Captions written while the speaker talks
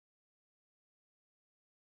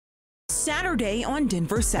Saturday on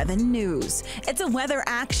Denver 7 News. It's a weather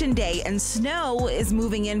action day and snow is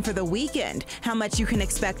moving in for the weekend. How much you can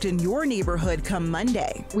expect in your neighborhood come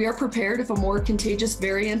Monday. We are prepared if a more contagious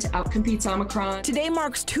variant outcompetes Omicron. Today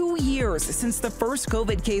marks 2 years since the first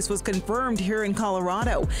COVID case was confirmed here in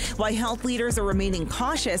Colorado. Why health leaders are remaining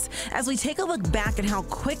cautious as we take a look back at how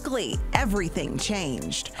quickly everything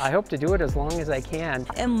changed. I hope to do it as long as I can.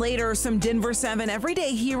 And later, some Denver 7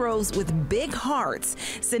 everyday heroes with big hearts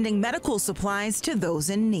sending medical supplies to those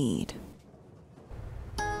in need.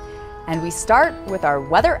 And we start with our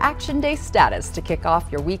Weather Action Day status to kick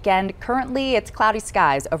off your weekend. Currently, it's cloudy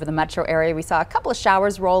skies over the metro area. We saw a couple of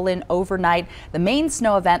showers roll in overnight. The main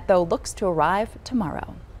snow event, though, looks to arrive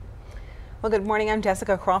tomorrow. Well, good morning. I'm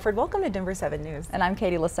Jessica Crawford. Welcome to Denver 7 News. And I'm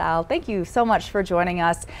Katie LaSalle. Thank you so much for joining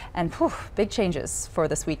us. And big changes for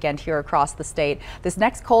this weekend here across the state. This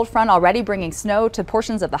next cold front already bringing snow to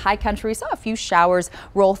portions of the high country. Saw a few showers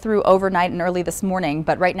roll through overnight and early this morning,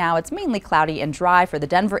 but right now it's mainly cloudy and dry for the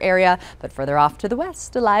Denver area. But further off to the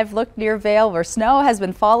west, a live look near Vail where snow has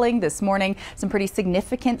been falling this morning. Some pretty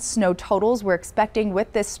significant snow totals we're expecting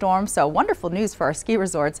with this storm. So wonderful news for our ski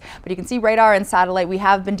resorts. But you can see radar and satellite, we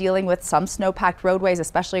have been dealing with some snow-packed roadways,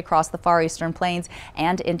 especially across the far eastern plains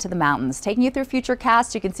and into the mountains. Taking you through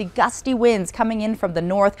Futurecast, you can see gusty winds coming in from the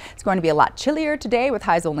north. It's going to be a lot chillier today with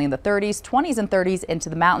highs only in the 30s, 20s and 30s into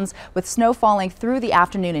the mountains, with snow falling through the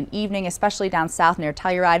afternoon and evening, especially down south near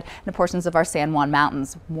Telluride and portions of our San Juan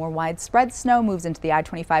Mountains. More widespread snow moves into the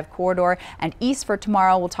I-25 corridor and east for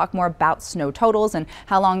tomorrow. We'll talk more about snow totals and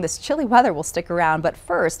how long this chilly weather will stick around. But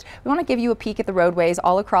first, we want to give you a peek at the roadways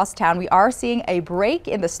all across town. We are seeing a break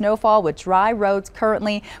in the snowfall with dry roads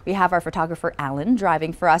currently. We have our photographer Alan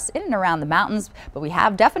driving for us in and around the mountains, but we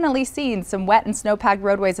have definitely seen some wet and snow-packed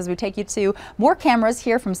roadways as we take you to more cameras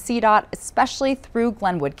here from CDOT, especially through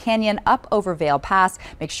Glenwood Canyon up over Vail Pass.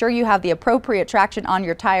 Make sure you have the appropriate traction on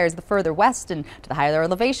your tires the further west and to the higher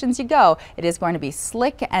elevations you go. It is going to be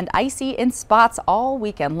slick and icy in spots all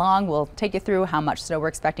weekend long. We'll take you through how much snow we're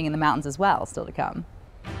expecting in the mountains as well, still to come.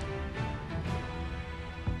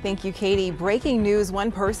 Thank you, Katie. Breaking news,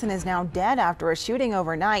 one person is now dead after a shooting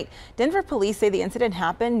overnight. Denver police say the incident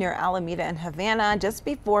happened near Alameda and Havana just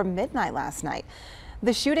before midnight last night.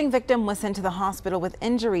 The shooting victim was sent to the hospital with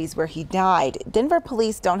injuries where he died. Denver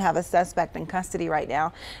police don't have a suspect in custody right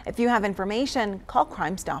now. If you have information, call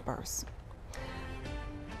Crime Stoppers.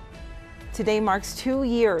 Today marks 2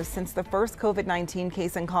 years since the first COVID-19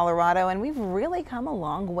 case in Colorado, and we've really come a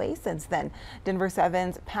long way since then. Denver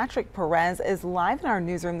 7's Patrick Perez is live in our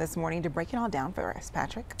newsroom this morning to break it all down for us.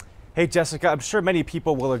 Patrick. Hey Jessica, I'm sure many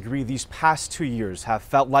people will agree these past 2 years have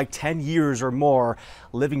felt like 10 years or more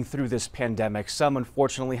living through this pandemic. Some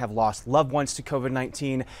unfortunately have lost loved ones to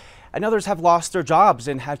COVID-19 and others have lost their jobs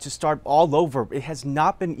and had to start all over. It has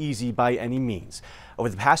not been easy by any means. Over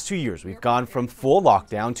the past 2 years, we've gone from full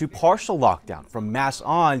lockdown to partial lockdown, from mask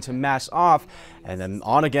on to mask off, and then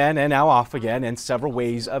on again and now off again, and several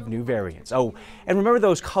waves of new variants. Oh, and remember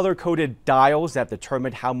those color-coded dials that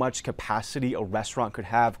determined how much capacity a restaurant could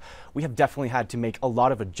have? We have definitely had to make a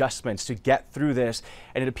lot of adjustments to get through this,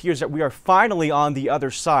 and it appears that we are finally on the other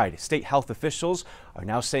side. State health officials are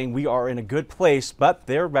now saying we are in a good place, but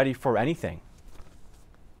they're ready for anything.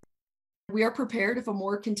 We are prepared if a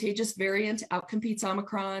more contagious variant outcompetes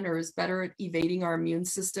Omicron or is better at evading our immune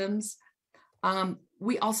systems.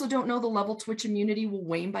 We also don't know the level to which immunity will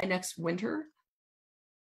wane by next winter.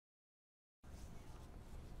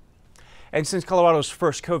 And since Colorado's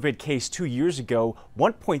first COVID case 2 years ago,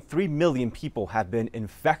 1.3 million people have been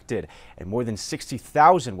infected and more than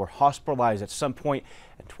 60,000 were hospitalized at some point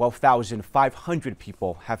and 12,500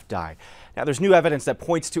 people have died. Now, there's new evidence that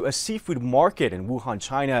points to a seafood market in Wuhan,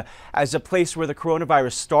 China as a place where the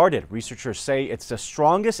coronavirus started. Researchers say it's the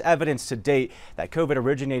strongest evidence to date that COVID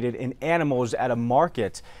originated in animals at a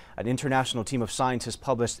market. An international team of scientists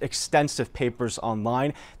published extensive papers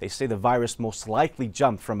online. They say the virus most likely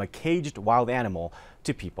jumped from a caged wild animal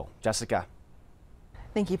to people. Jessica.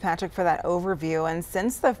 Thank you, Patrick, for that overview. And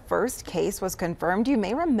since the first case was confirmed, you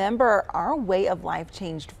may remember our way of life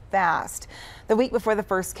changed fast. The week before the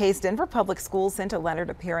first case, Denver Public Schools sent a letter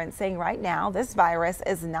to parents saying right now this virus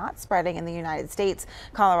is not spreading in the United States.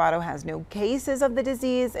 Colorado has no cases of the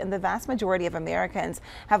disease, and the vast majority of Americans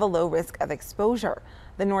have a low risk of exposure.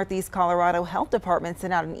 The Northeast Colorado Health Department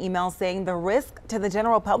sent out an email saying the risk to the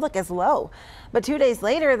general public is low. But 2 days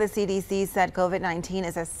later, the CDC said COVID-19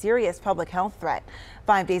 is a serious public health threat.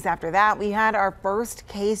 5 days after that, we had our first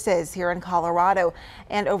cases here in Colorado.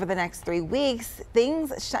 And over the next 3 weeks,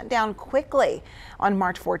 things shut shut down quickly. On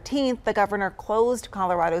March 14th, the governor closed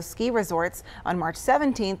Colorado's ski resorts. On March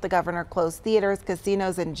 17th, the governor closed theaters,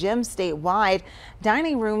 casinos, and gyms statewide.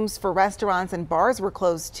 Dining rooms for restaurants and bars were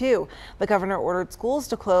closed too. The governor ordered schools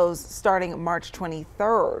to close starting March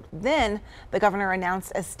 23rd. Then the governor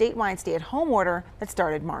announced a statewide stay-at-home order that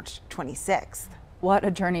started March 26th. What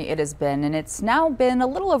a journey it has been, and it's now been a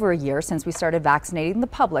little over a year since we started vaccinating the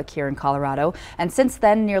public here in Colorado, and since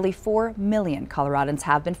then nearly 4 million Coloradans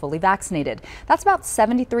have been fully vaccinated. That's about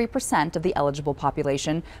 73% of the eligible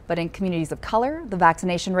population, but in communities of color, the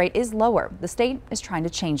vaccination rate is lower. The state is trying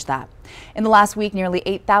to change that. In the last week, nearly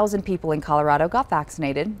 8,000 people in Colorado got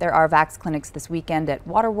vaccinated. There are Vax clinics this weekend at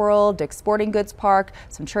Waterworld, Dick's Sporting Goods Park,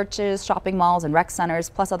 some churches, shopping malls, and rec centers,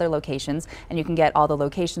 plus other locations, and you can get all the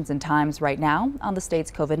locations and times right now on the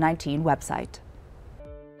state's COVID-19 website.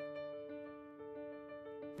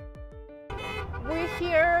 We're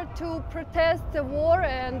here to protest the war,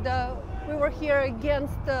 and we were here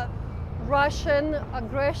against the Russian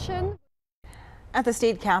aggression. At the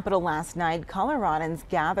state capitol last night, Coloradans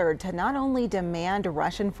gathered to not only demand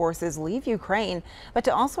Russian forces leave Ukraine, but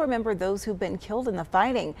to also remember those who've been killed in the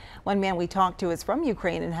fighting. One man we talked to is from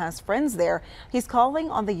Ukraine and has friends there. He's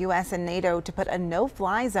calling on the U.S. and NATO to put a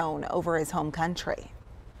no-fly zone over his home country.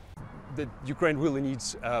 That Ukraine really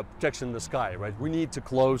needs protection in the sky, right? We need to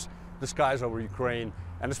close the skies over Ukraine,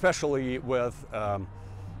 and especially with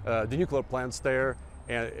the nuclear plants there.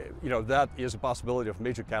 And, you know, that is a possibility of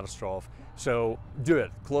major catastrophe. So do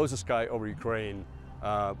it. Close the sky over Ukraine.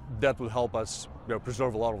 That would help us,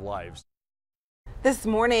 preserve a lot of lives. This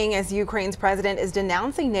morning, as Ukraine's president is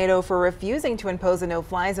denouncing NATO for refusing to impose a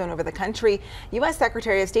no-fly zone over the country, U.S.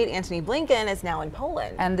 Secretary of State Antony Blinken is now in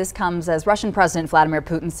Poland. And this comes as Russian President Vladimir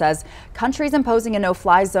Putin says countries imposing a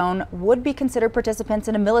no-fly zone would be considered participants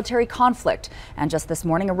in a military conflict. And just this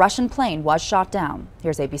morning, a Russian plane was shot down.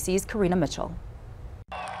 Here's ABC's Karina Mitchell.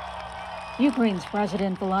 Ukraine's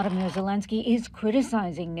President Volodymyr Zelensky is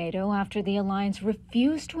criticizing NATO after the alliance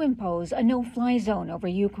refused to impose a no-fly zone over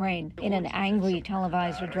Ukraine. In an angry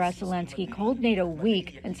televised address, Zelensky called NATO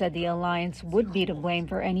weak and said the alliance would be to blame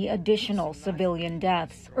for any additional civilian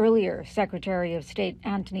deaths. Earlier, Secretary of State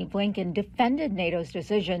Antony Blinken defended NATO's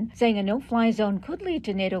decision, saying a no-fly zone could lead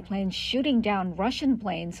to NATO planes shooting down Russian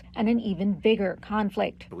planes and an even bigger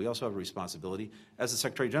conflict. We also have a responsibility, as the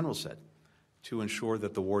Secretary General said, to ensure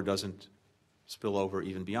that the war doesn't spill over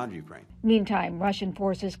even beyond Ukraine. Meantime, Russian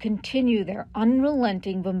forces continue their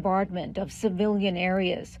unrelenting bombardment of civilian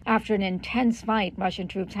areas. After an intense fight, Russian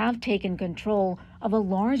troops have taken control of a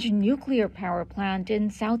large nuclear power plant in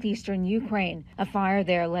southeastern Ukraine. A fire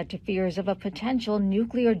there led to fears of a potential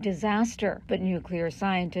nuclear disaster, but nuclear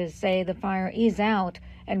scientists say the fire is out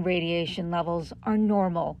and radiation levels are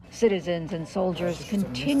normal. Citizens and soldiers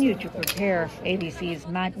continue to prepare. ABC's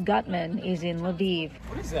Matt Gutman is in Lviv.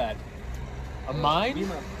 What is that? A mine?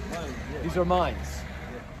 These are mines.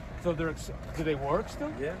 So do they work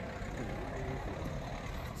still? Yeah.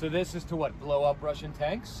 So this is to what? Blow up Russian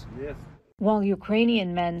tanks? Yes. While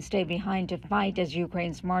Ukrainian men stay behind to fight as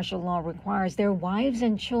Ukraine's martial law requires, their wives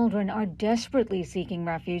and children are desperately seeking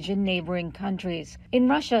refuge in neighboring countries. In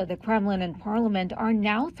Russia, the Kremlin and parliament are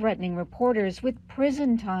now threatening reporters with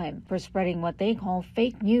prison time for spreading what they call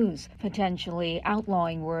fake news, potentially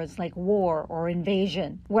outlawing words like war or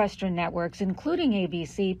invasion. Western networks, including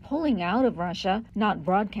ABC, pulling out of Russia, not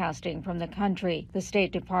broadcasting from the country. The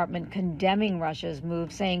State Department condemning Russia's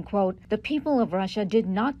move, saying, quote, "The people of Russia did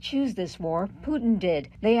not choose this war. Putin did.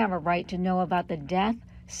 They have a right to know about the death,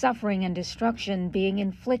 suffering, and destruction being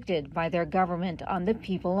inflicted by their government on the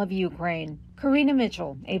people of Ukraine." Karina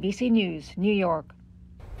Mitchell, ABC News, New York.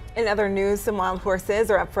 In other news, some wild horses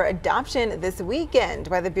are up for adoption this weekend,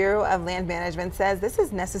 while the Bureau of Land Management says this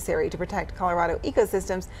is necessary to protect Colorado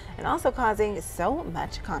ecosystems and also causing so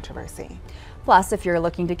much controversy. Plus, if you're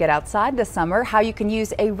looking to get outside this summer, how you can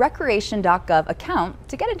use a recreation.gov account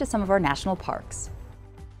to get into some of our national parks.